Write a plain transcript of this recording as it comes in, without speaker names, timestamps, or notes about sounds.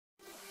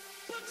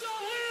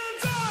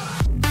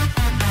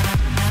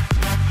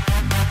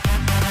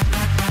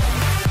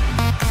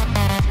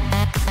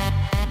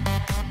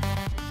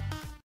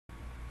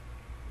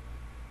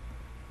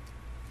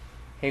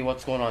Hey,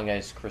 what's going on,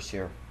 guys? Chris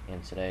here,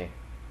 and today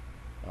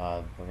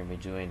we're going to be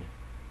doing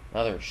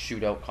another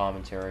shootout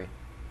commentary.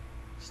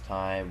 This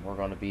time we're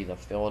going to be the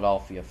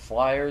Philadelphia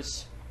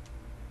Flyers.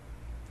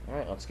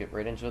 Alright, let's get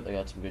right into it. They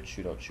got some good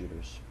shootout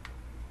shooters.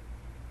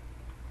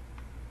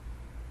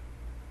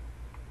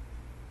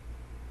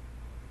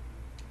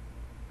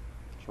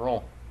 Let's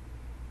roll.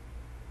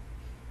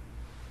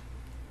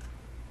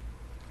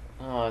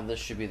 This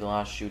should be the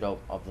last shootout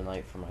of the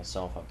night for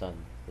myself.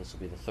 This will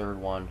be the third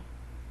one.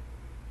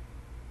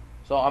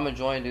 So I'm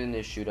enjoying doing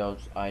these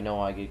shootouts. I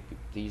know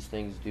these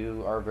things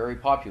are very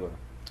popular.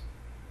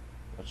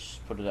 Let's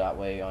put it that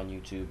way on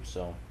YouTube.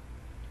 So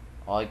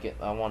I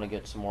want to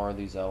get some more of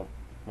these out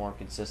more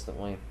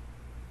consistently.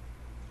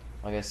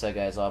 Like I said,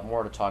 guys, I'll have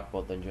more to talk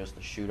about than just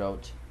the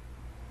shootout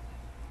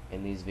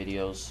in these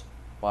videos.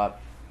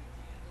 But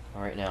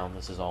right now,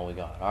 this is all we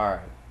got. All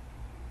right,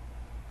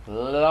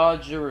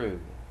 Claude Giroux,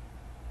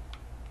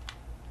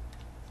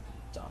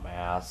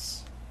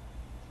 dumbass.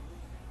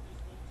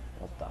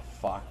 What the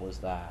fuck was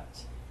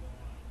that?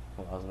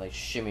 Well, that was a nice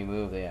shimmy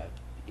move they had.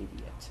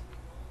 Idiot.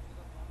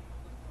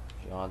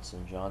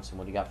 Johnson,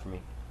 what do you got for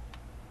me?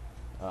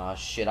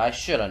 Shit, I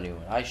should have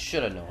known.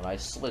 I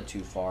slid too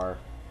far.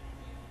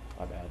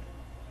 My bad.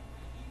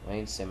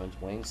 Wayne Simmons.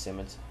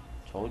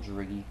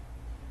 Todrigi.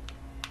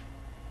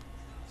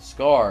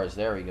 Scars,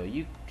 there we go.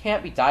 You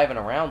can't be diving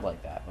around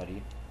like that,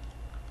 buddy.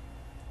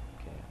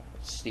 Okay,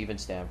 Steven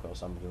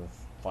Stamkos. I'm doing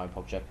a fine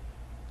poke check.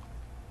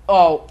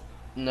 Oh,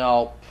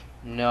 nope.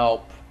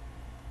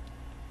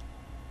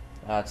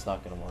 That's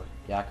not gonna work.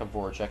 Jakub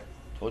Voracek,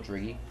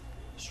 Todrigi,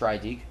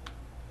 Strydik,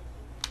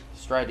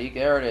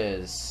 there it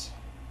is.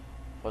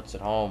 Puts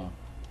it home.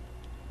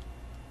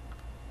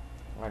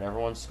 Alright,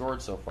 everyone's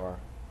scored so far.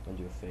 Gonna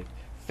do a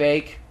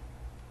fake.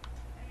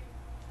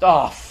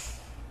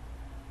 Off.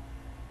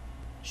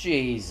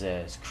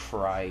 Jesus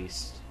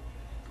Christ.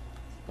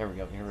 Here we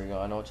go.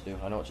 I know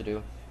what to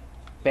do.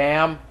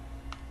 Bam.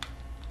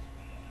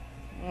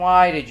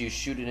 Why did you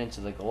shoot it into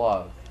the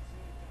glove?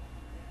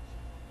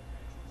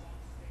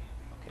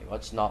 Okay,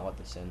 let's not let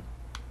this in.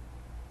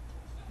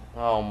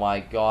 Oh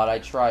my god, I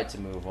tried to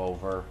move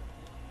over.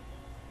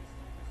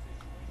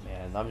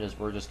 Man,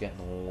 we're just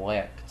getting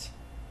licked.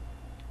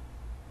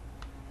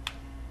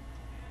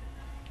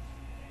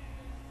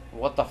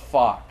 What the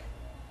fuck?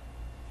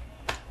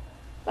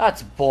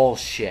 That's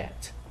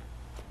bullshit.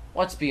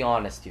 Let's be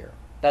honest here.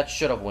 That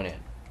should have went in.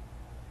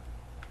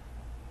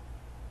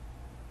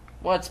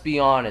 Let's be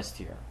honest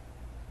here.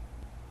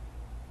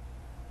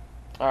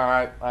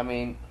 Alright, I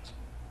mean...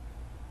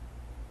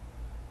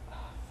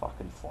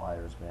 Fucking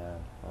Flyers, man.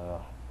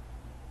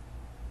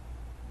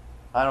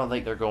 I don't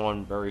think they're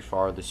going very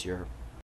far this year.